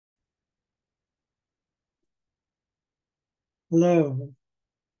Hello.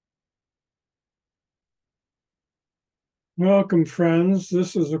 Welcome, friends.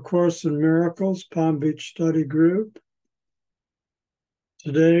 This is A Course in Miracles, Palm Beach Study Group.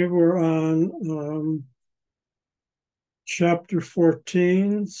 Today we're on Chapter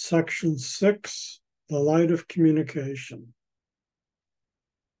 14, Section 6, The Light of Communication.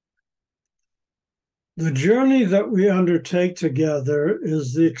 The journey that we undertake together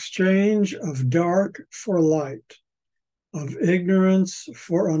is the exchange of dark for light, of ignorance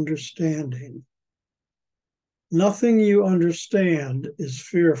for understanding. Nothing you understand is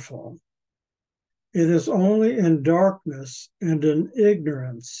fearful. It is only in darkness and in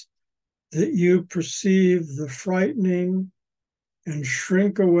ignorance that you perceive the frightening and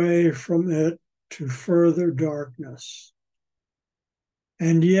shrink away from it to further darkness.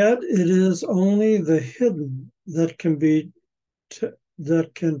 And yet it is only the hidden that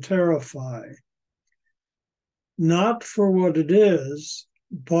can terrify, not for what it is,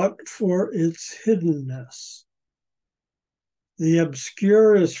 but for its hiddenness. The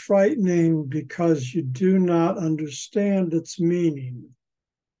obscure is frightening because you do not understand its meaning.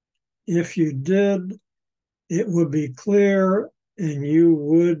 If you did, it would be clear and you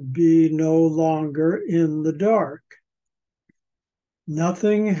would be no longer in the dark.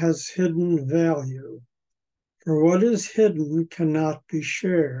 Nothing has hidden value, for what is hidden cannot be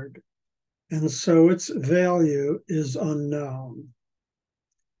shared, and so its value is unknown.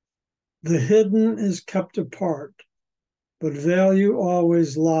 The hidden is kept apart, but value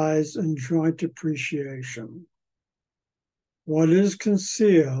always lies in joint appreciation. What is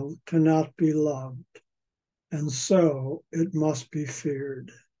concealed cannot be loved, and so it must be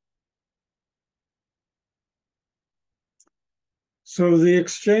feared. So the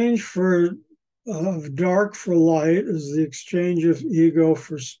exchange of dark for light is the exchange of ego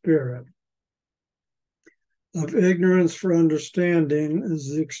for spirit. Of ignorance for understanding is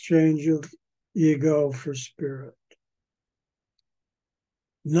the exchange of ego for spirit.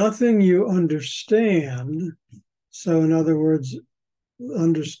 Nothing you understand, so in other words,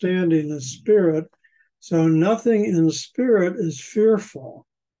 understanding is spirit, so nothing in spirit is fearful.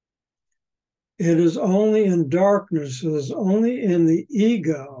 It is only in darkness, it is only in the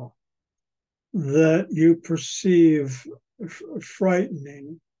ego that you perceive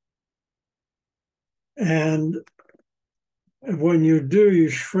frightening. And when you do, you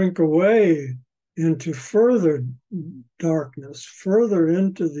shrink away into further darkness, further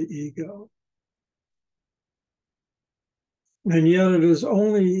into the ego. And yet it is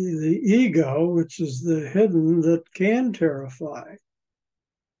only the ego, which is the hidden, that can terrify.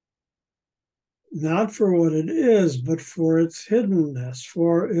 Not for what it is, but for its hiddenness,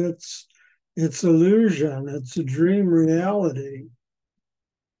 for its illusion, its dream reality.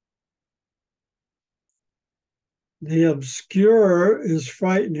 The obscure is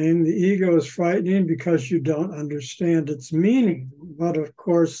frightening, the ego is frightening because you don't understand its meaning. But of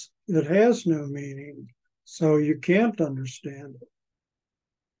course, it has no meaning, so you can't understand it.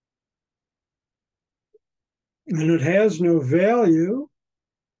 And it has no value,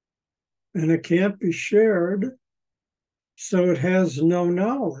 and it can't be shared, so it has no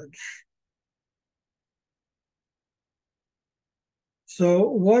knowledge. So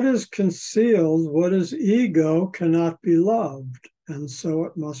what is concealed, what is ego, cannot be loved, and so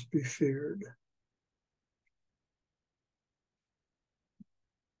it must be feared.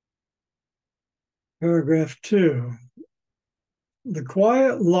 Paragraph 2. The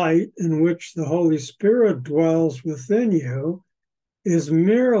quiet light in which the Holy Spirit dwells within you is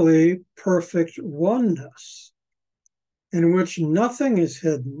merely perfect oneness, in which nothing is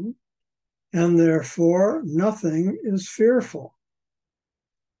hidden, and therefore nothing is fearful.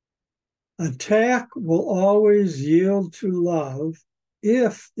 Attack will always yield to love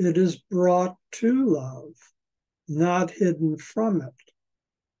if it is brought to love, not hidden from it.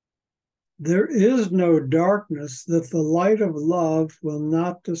 There is no darkness that the light of love will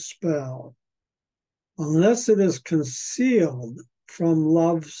not dispel, unless it is concealed from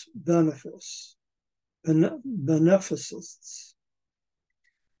love's beneficence.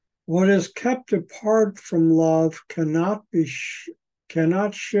 What is kept apart from love cannot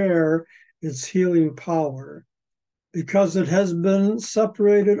share its healing power, because it has been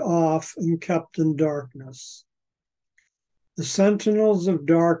separated off and kept in darkness. The sentinels of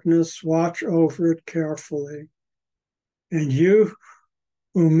darkness watch over it carefully, and you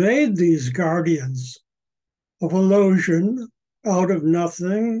who made these guardians of illusion out of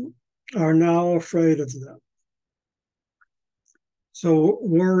nothing are now afraid of them. So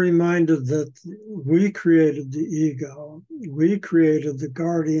we're reminded that we created the ego, we created the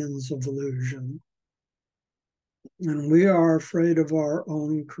guardians of illusion. And we are afraid of our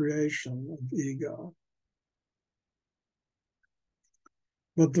own creation of ego.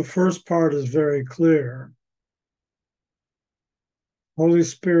 But the first part is very clear. Holy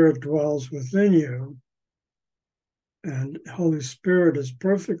Spirit dwells within you, and Holy Spirit is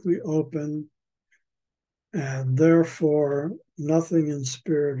perfectly open, and therefore nothing in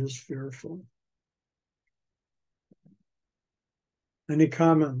spirit is fearful. Any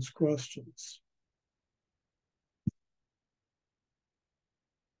comments, questions?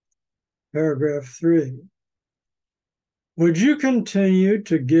 Paragraph 3. Would you continue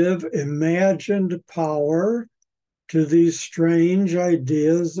to give imagined power to these strange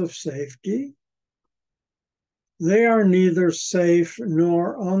ideas of safety? They are neither safe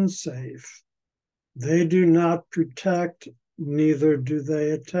nor unsafe. They do not protect, neither do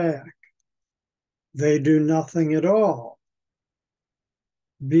they attack. They do nothing at all,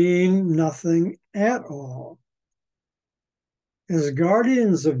 being nothing at all. As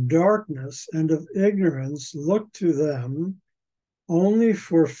guardians of darkness and of ignorance, look to them only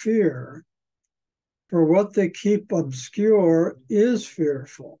for fear, for what they keep obscure is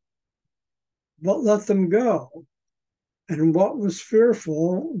fearful. But let them go, and what was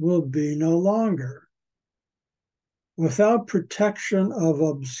fearful will be no longer. Without protection of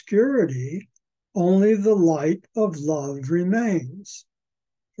obscurity, only the light of love remains,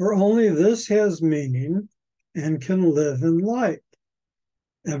 for only this has meaning and can live in light.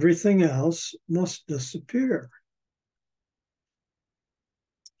 Everything else must disappear.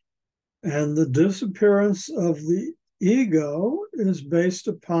 And the disappearance of the ego is based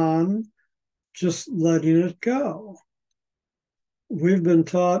upon just letting it go. We've been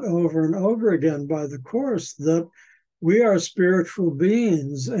taught over and over again by the Course that we are spiritual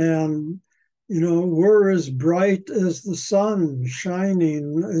beings, and we're as bright as the sun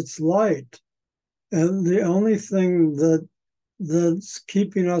shining its light. And the only thing that's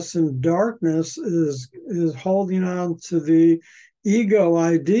keeping us in darkness is holding on to the ego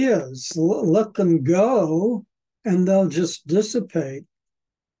ideas. Let them go and they'll just dissipate.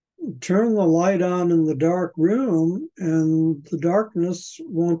 Turn the light on in the dark room and the darkness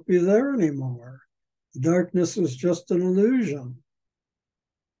won't be there anymore. The darkness is just an illusion.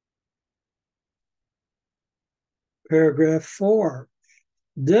 Paragraph 4.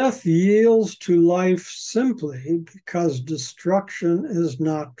 Death yields to life simply because destruction is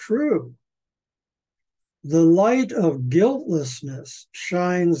not true. The light of guiltlessness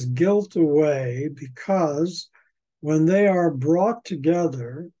shines guilt away because when they are brought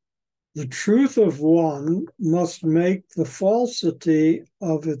together, the truth of one must make the falsity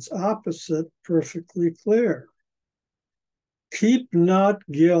of its opposite perfectly clear. Keep not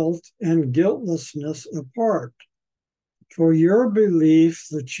guilt and guiltlessness apart, for your belief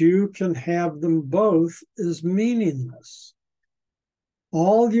that you can have them both is meaningless.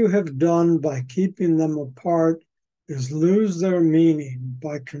 All you have done by keeping them apart is lose their meaning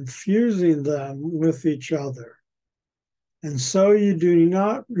by confusing them with each other. And so you do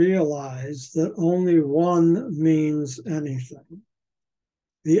not realize that only one means anything.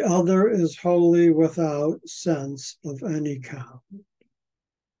 The other is wholly without sense of any kind.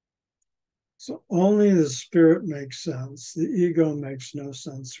 So only the spirit makes sense. The ego makes no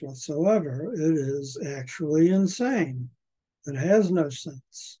sense whatsoever. It is actually insane. It has no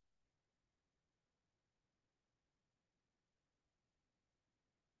sense.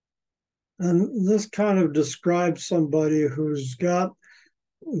 And this kind of describes somebody who's got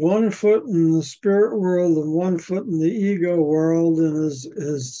one foot in the spirit world and one foot in the ego world, and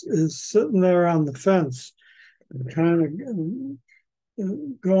is sitting there on the fence, kind of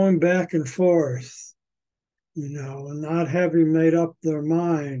going back and forth, and not having made up their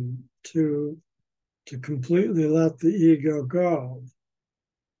mind to completely let the ego go.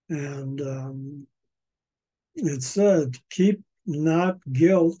 And it said, keep not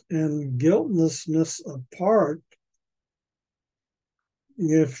guilt and guiltlessness apart.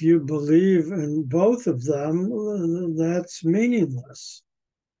 If you believe in both of them, that's meaningless.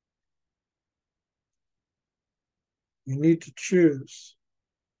 You need to choose.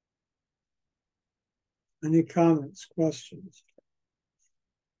 Any comments, questions?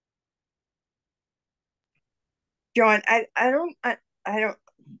 John, I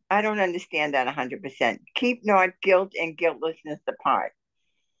don't understand that 100%. Keep not guilt and guiltlessness apart.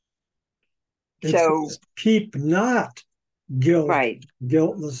 So keep not guilt, right,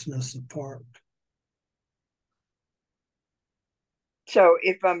 guiltlessness apart. So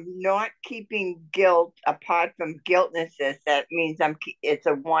if I'm not keeping guilt apart from guiltlessness, that means it's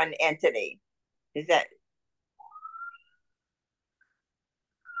a one entity. Is that?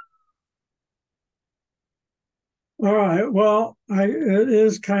 All right. Well, it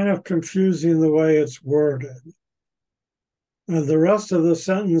is kind of confusing the way it's worded. The rest of the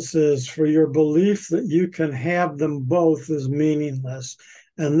sentence is for your belief that you can have them both is meaningless.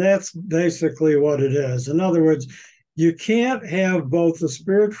 And that's basically what it is. In other words, you can't have both the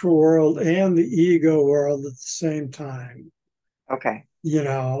spiritual world and the ego world at the same time. Okay.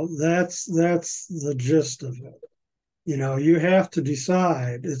 That's the gist of it. You have to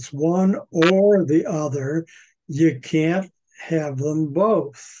decide. It's one or the other. You can't have them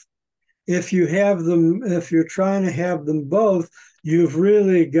both. If you're trying to have them both, you've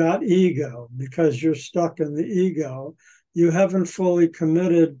really got ego because you're stuck in the ego. You haven't fully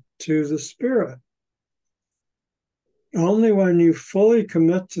committed to the spirit. Only when you fully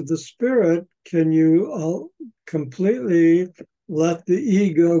commit to the spirit can you completely let the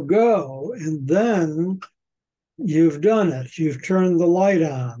ego go. And then you've done it. You've turned the light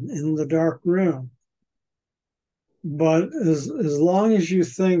on in the dark room. But as long as you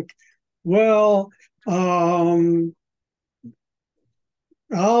think, well, I'll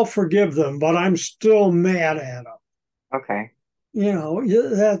forgive them, but I'm still mad at them. Okay.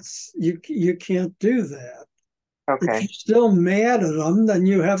 That's you can't do that. If you're Okay. still mad at them, then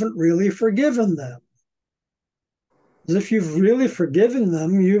you haven't really forgiven them. If you've really forgiven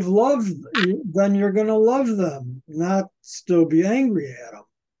them, then you're going to love them, not still be angry at them.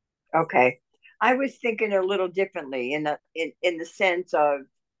 Okay. I was thinking a little differently in the sense of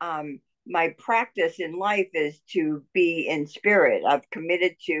my practice in life is to be in spirit. I've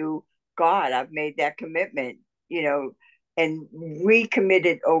committed to God. I've made that commitment, and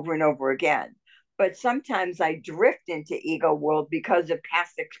recommitted over and over again. But sometimes I drift into ego world because of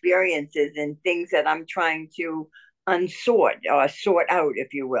past experiences and things that I'm trying to unsort or sort out,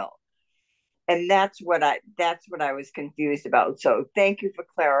 if you will. And that's what I was confused about. So thank you for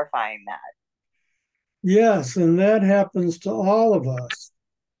clarifying that. Yes, and that happens to all of us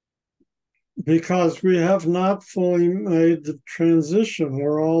because we have not fully made the transition.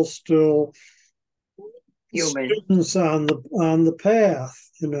 We're all still Human. students on the path.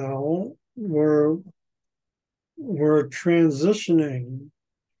 We're transitioning,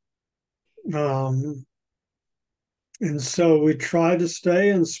 um, and so we try to stay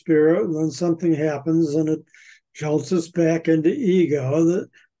in spirit. And then something happens, and it jolts us back into ego.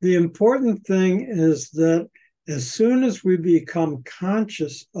 The important thing is that as soon as we become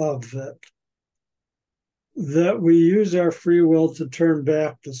conscious of it, that we use our free will to turn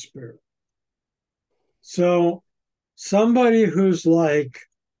back to spirit. So somebody who's like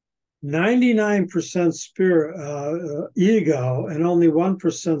 99% spirit, ego, and only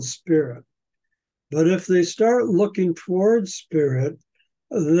 1% spirit. But if they start looking towards spirit,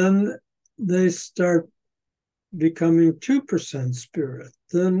 then they start becoming 2% spirit,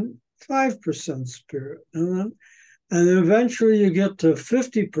 then 5% spirit. And eventually you get to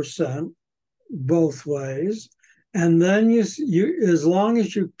 50% both ways. And then as long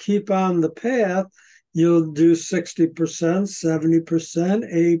as you keep on the path, you'll do 60%,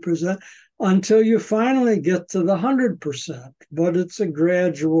 70%, 80%, until you finally get to the 100%. But it's a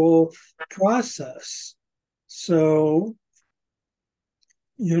gradual process. So,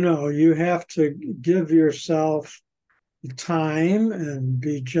 you have to give yourself time and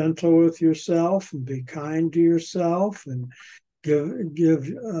be gentle with yourself and be kind to yourself and give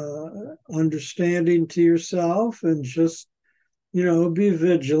understanding to yourself and just be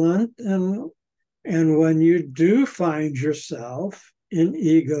vigilant. And when you do find yourself in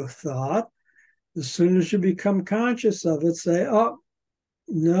ego thought, as soon as you become conscious of it, say, oh,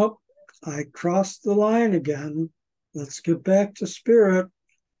 nope, I crossed the line again. Let's get back to spirit.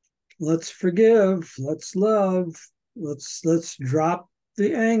 Let's forgive. Let's love. Let's drop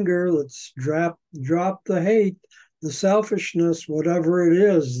the anger. Let's drop the hate, the selfishness, whatever it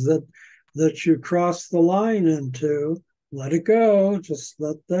is that you cross the line into. Let it go. Just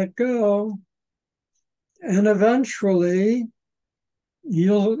let that go. And eventually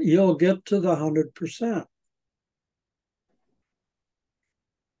you'll get to the 100%.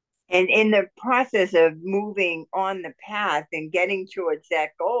 And in the process of moving on the path and getting towards that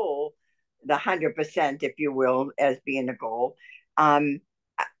goal, the 100%, if you will, as being the goal, um,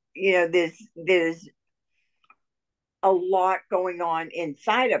 there's a lot going on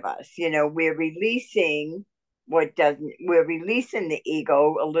inside of us. We're releasing the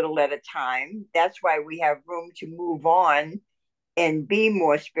ego a little at a time. That's why we have room to move on and be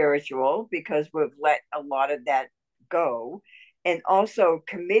more spiritual because we've let a lot of that go. And also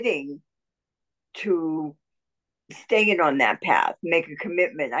committing to staying on that path, make a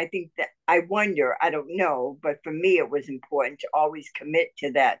commitment. I think that I don't know, but for me, it was important to always commit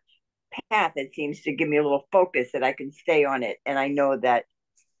to that path, it seems to give me a little focus that I can stay on it, and I know that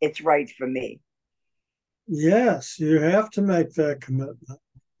it's right for me. Yes, you have to make that commitment.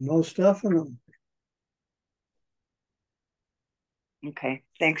 Most definitely. Okay.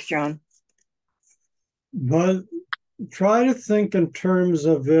 Thanks, John. But try to think in terms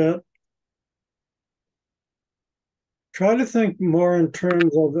of it. Try to think more in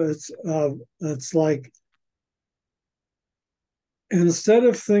terms of it's like instead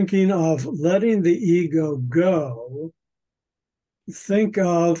of thinking of letting the ego go, think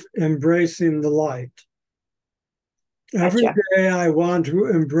of embracing the light. Every Gotcha. day I want to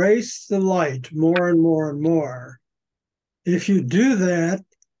embrace the light more and more and more. If you do that,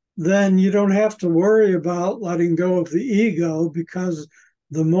 then you don't have to worry about letting go of the ego, because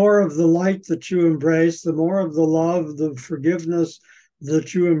the more of the light that you embrace, the more of the love, the forgiveness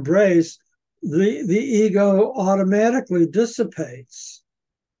that you embrace, the ego automatically dissipates.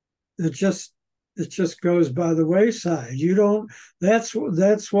 It just goes by the wayside. You don't. That's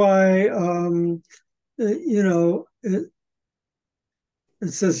why it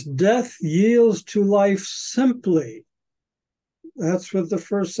says death yields to life simply. That's what the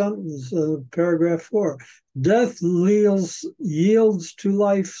first sentence of paragraph 4. Death yields to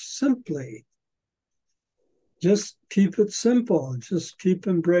life simply. Just keep it simple. Just keep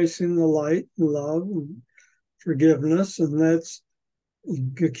embracing the light and love and forgiveness, and that's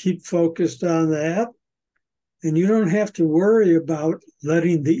keep focused on that. And you don't have to worry about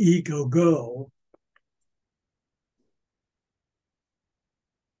letting the ego go.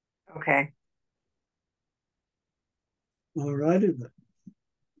 Okay. All righty then.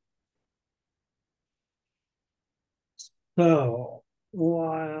 So,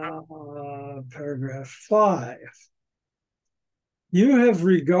 paragraph 5. You have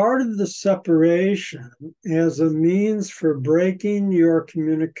regarded the separation as a means for breaking your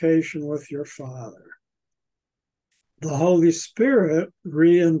communication with your Father. The Holy Spirit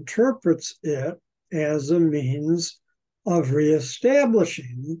reinterprets it as a means of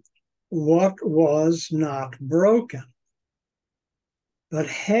reestablishing what was not broken, but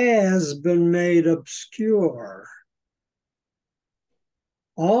has been made obscure.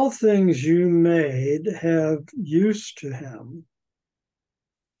 All things you made have use to him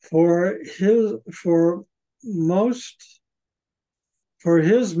for his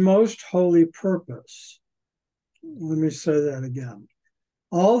most holy purpose. Let me say that again.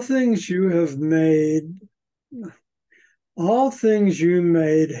 All things you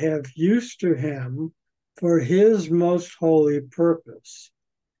made have use to him for his most holy purpose.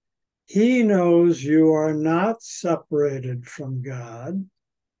 He knows you are not separated from God,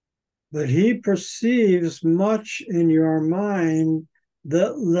 but he perceives much in your mind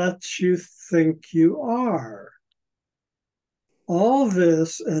that lets you think you are. All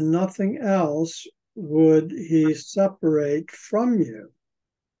this and nothing else would he separate from you.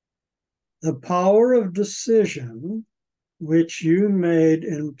 The power of decision, which you made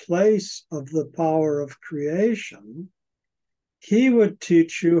in place of the power of creation, he would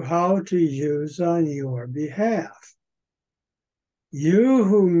teach you how to use on your behalf. You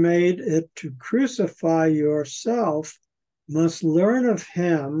who made it to crucify yourself must learn of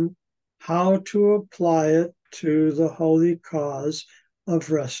him how to apply it to the holy cause of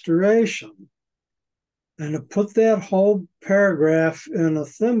restoration. And to put that whole paragraph in a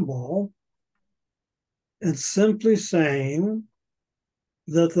thimble, it's simply saying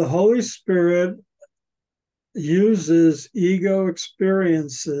that the Holy Spirit uses ego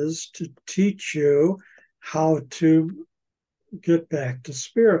experiences to teach you how to get back to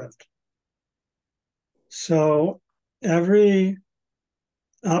spirit. So every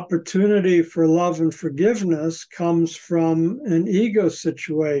opportunity for love and forgiveness comes from an ego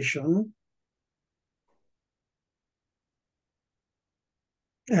situation.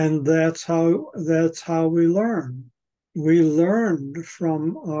 And that's how we learn. We learned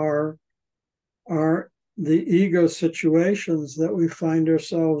from the ego situations that we find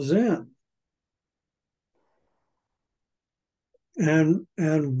ourselves in.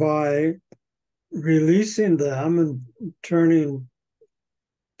 And by releasing them and turning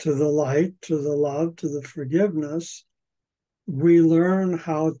to the light, to the love, to the forgiveness, we learn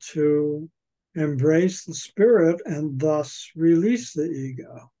how to embrace the spirit and thus release the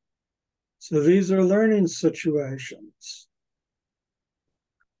ego. So these are learning situations.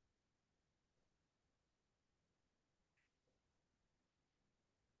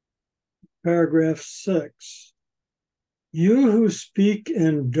 Paragraph 6. You who speak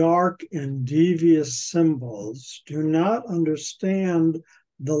in dark and devious symbols do not understand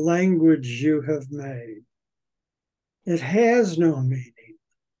the language you have made. It has no meaning.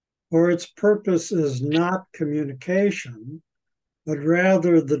 for its purpose is not communication, but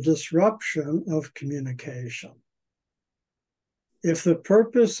rather the disruption of communication. If the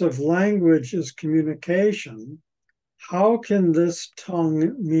purpose of language is communication, how can this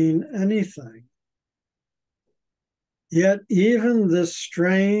tongue mean anything? Yet even this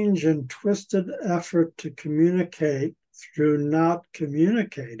strange and twisted effort to communicate through not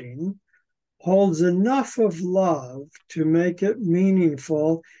communicating holds enough of love to make it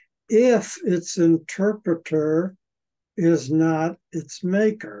meaningful if its interpreter is not its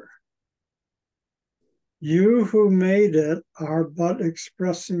maker. You who made it are but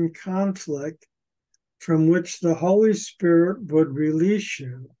expressing conflict from which the Holy Spirit would release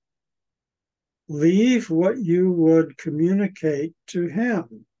you. Leave what you would communicate to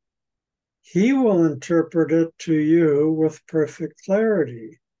him. He will interpret it to you with perfect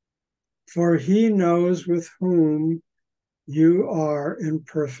clarity, for he knows with whom you are in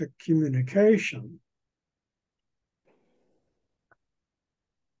perfect communication.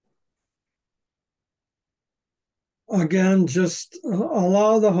 Again, just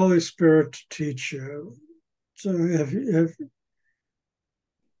allow the Holy Spirit to teach you. So if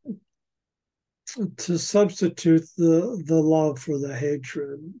to substitute the love for the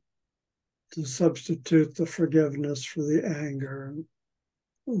hatred, to substitute the forgiveness for the anger,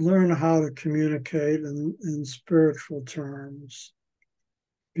 learn how to communicate in spiritual terms,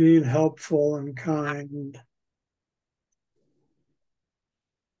 being helpful and kind.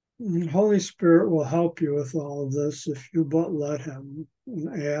 And the Holy Spirit will help you with all of this if you but let him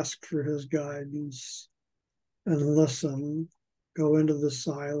and ask for his guidance and listen. Go into the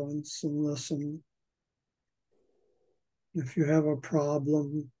silence and listen. If you have a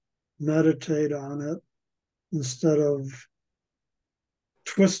problem, meditate on it instead of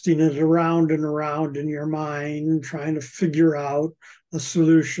twisting it around and around in your mind, trying to figure out a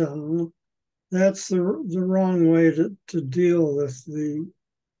solution. That's the wrong way to deal with the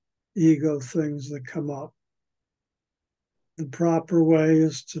ego things that come up. The proper way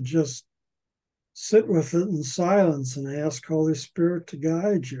is to just sit with it in silence and ask Holy Spirit to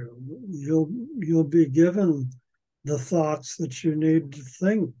guide you. You'll be given the thoughts that you need to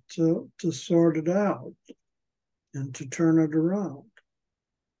think to sort it out and to turn it around.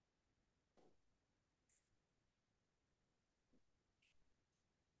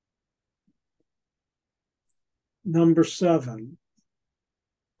 Number 7,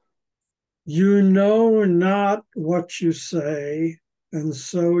 you know not what you say, and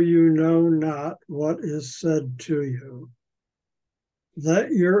so you know not what is said to you.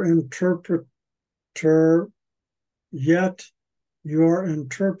 Let your interpreter, yet your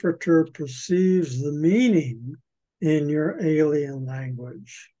interpreter perceives the meaning in your alien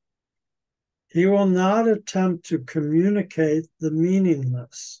language. He will not attempt to communicate the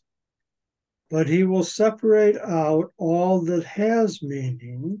meaningless, but he will separate out all that has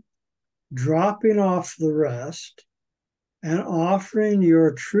meaning, dropping off the rest, and offering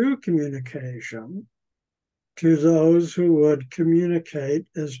your true communication to those who would communicate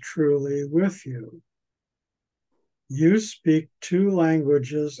as truly with you. You speak 2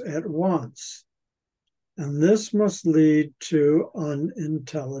 languages at once, and this must lead to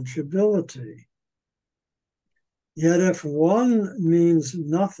unintelligibility. Yet if one means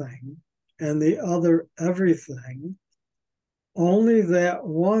nothing and the other everything, only that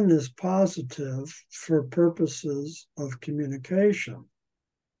one is positive for purposes of communication.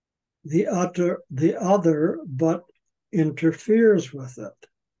 The other but interferes with it.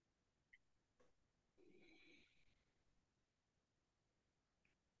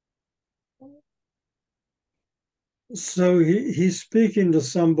 So he's speaking to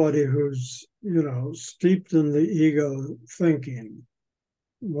somebody who's, steeped in the ego thinking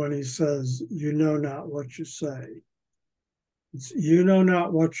when he says, you know not what you say. You know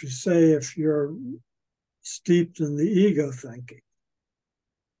not what you say if you're steeped in the ego thinking.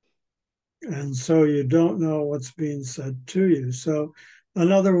 And so you don't know what's being said to you. So,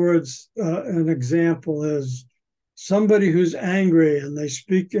 in other words, an example is somebody who's angry and they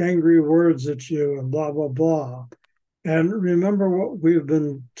speak angry words at you and blah, blah, blah. And remember what we've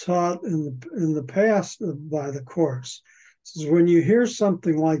been taught in the past by the Course. This is when you hear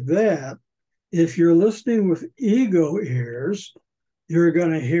something like that, if you're listening with ego ears, you're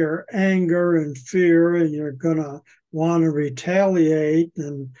going to hear anger and fear, and you're going to want to retaliate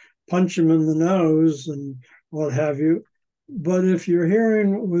and punch them in the nose and what have you. But if you're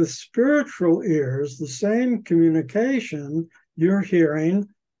hearing with spiritual ears the same communication, you're hearing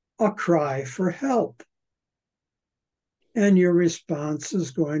a cry for help. And your response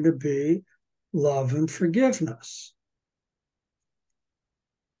is going to be love and forgiveness.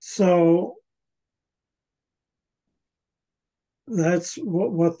 So that's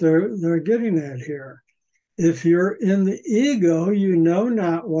what they're getting at here. If you're in the ego, you know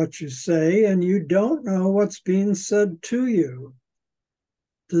not what you say, and you don't know what's being said to you.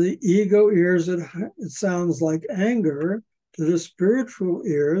 To the ego ears, it sounds like anger. To the spiritual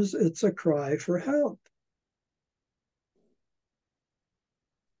ears, it's a cry for help.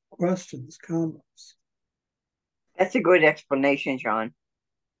 Questions, comments? That's a good explanation, John.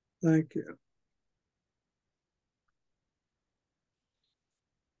 Thank you.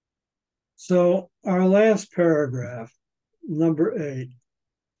 So our last paragraph, number 8.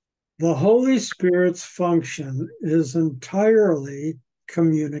 The Holy Spirit's function is entirely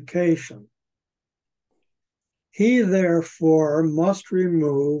communication. He therefore must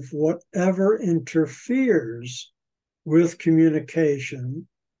remove whatever interferes with communication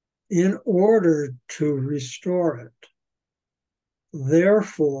in order to restore it.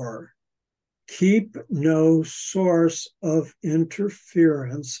 Therefore, keep no source of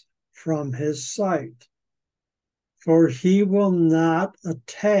interference from his sight, for he will not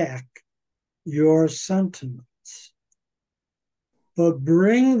attack your sentiments, but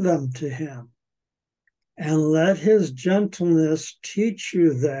bring them to him, and let his gentleness teach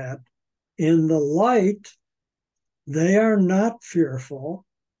you that in the light they are not fearful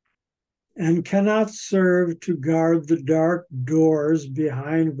and cannot serve to guard the dark doors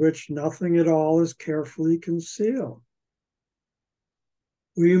behind which nothing at all is carefully concealed.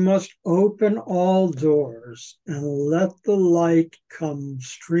 We must open all doors and let the light come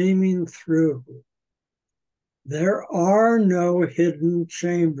streaming through. There are no hidden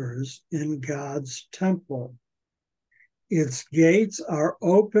chambers in God's temple. Its gates are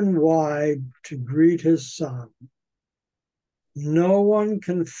open wide to greet his Son. No one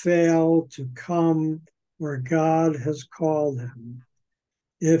can fail to come where God has called him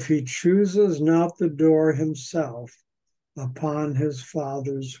if he chooses not the door himself upon his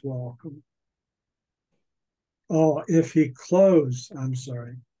Father's welcome. Oh, if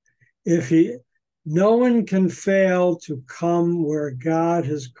no one can fail to come where God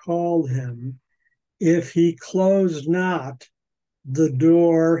has called him if he close not the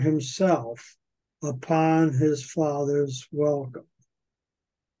door himself upon his Father's welcome.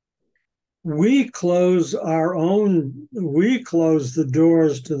 We close the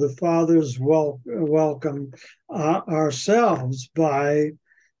doors to the Father's welcome ourselves by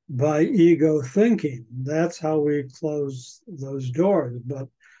ego thinking. That's how we close those doors. But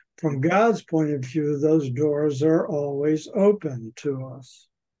from God's point of view, those doors are always open to us.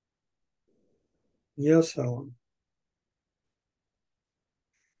 Yes, Helen.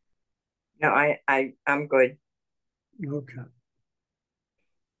 No, I'm good. Okay.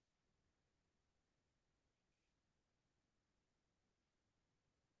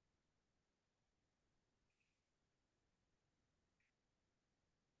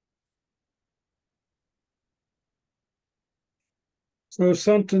 So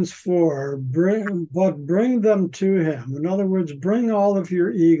sentence 4, bring them to him. In other words, bring all of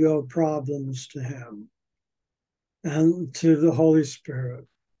your ego problems to him and to the Holy Spirit,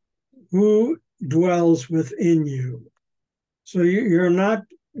 who dwells within you. So you're not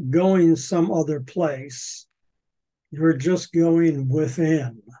going some other place. You're just going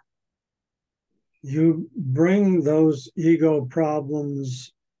within. You bring those ego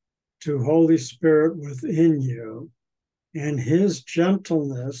problems to Holy Spirit within you, and his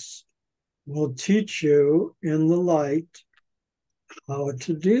gentleness will teach you in the light how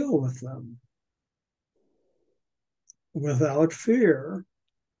to deal with them without fear,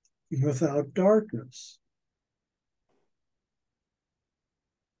 without darkness.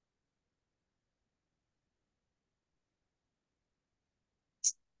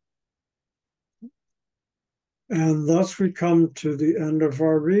 And thus we come to the end of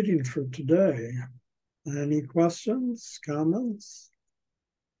our reading for today. Any questions, comments?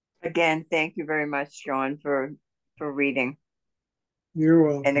 Again, thank you very much, John, for reading You're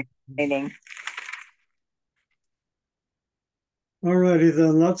welcome. and explaining. All righty,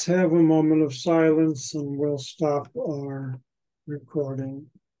 then let's have a moment of silence and we'll stop our recording.